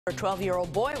A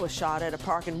 12-year-old boy was shot at a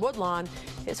park in Woodlawn.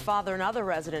 His father and other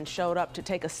residents showed up to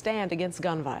take a stand against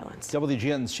gun violence.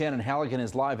 WGN's Shannon Halligan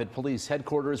is live at police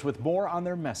headquarters with more on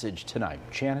their message tonight.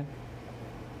 Shannon?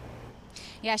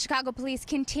 Yeah, Chicago police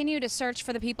continue to search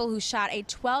for the people who shot a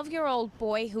 12-year-old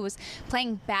boy who was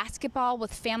playing basketball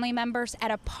with family members at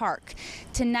a park.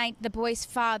 Tonight, the boy's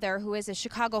father, who is a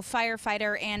Chicago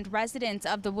firefighter, and residents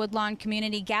of the Woodlawn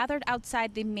community gathered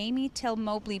outside the Mamie Till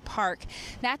Mobley Park.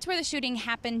 That's where the shooting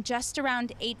happened just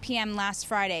around 8 p.m. last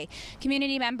Friday.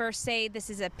 Community members say this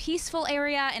is a peaceful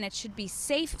area and it should be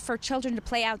safe for children to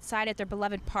play outside at their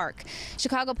beloved park.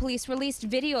 Chicago police released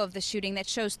video of the shooting that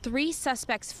shows 3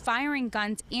 suspects firing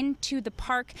guns into the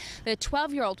park. The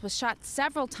 12-year-old was shot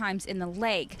several times in the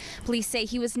leg. Police say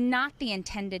he was not the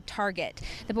intended target.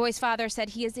 The boy's father said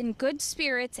he is in good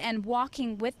spirits and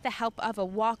walking with the help of a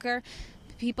walker.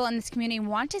 People in this community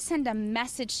want to send a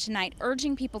message tonight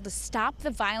urging people to stop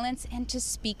the violence and to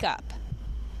speak up.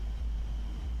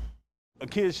 A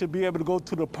kid should be able to go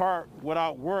to the park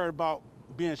without worrying about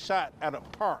being shot at a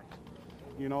park,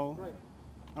 you know.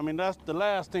 I mean, that's the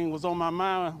last thing was on my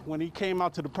mind when he came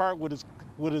out to the park with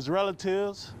his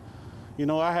relatives. You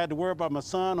know, I had to worry about my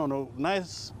son on a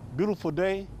nice, beautiful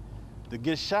day to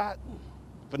get shot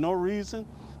for no reason.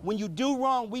 When you do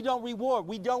wrong, we don't reward.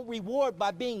 We don't reward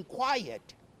by being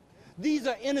quiet. These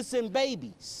are innocent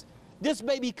babies. This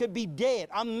baby could be dead.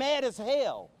 I'm mad as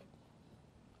hell.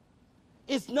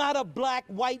 It's not a black,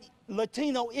 white,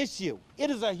 Latino issue. It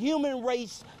is a human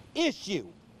race issue.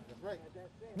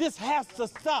 This has to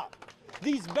stop.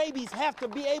 These babies have to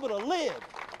be able to live.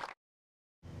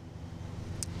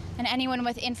 And anyone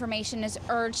with information is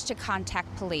urged to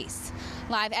contact police.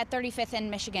 Live at 35th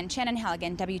and Michigan, Shannon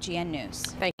Halligan, WGN News.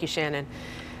 Thank you, Shannon.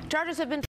 Charges have been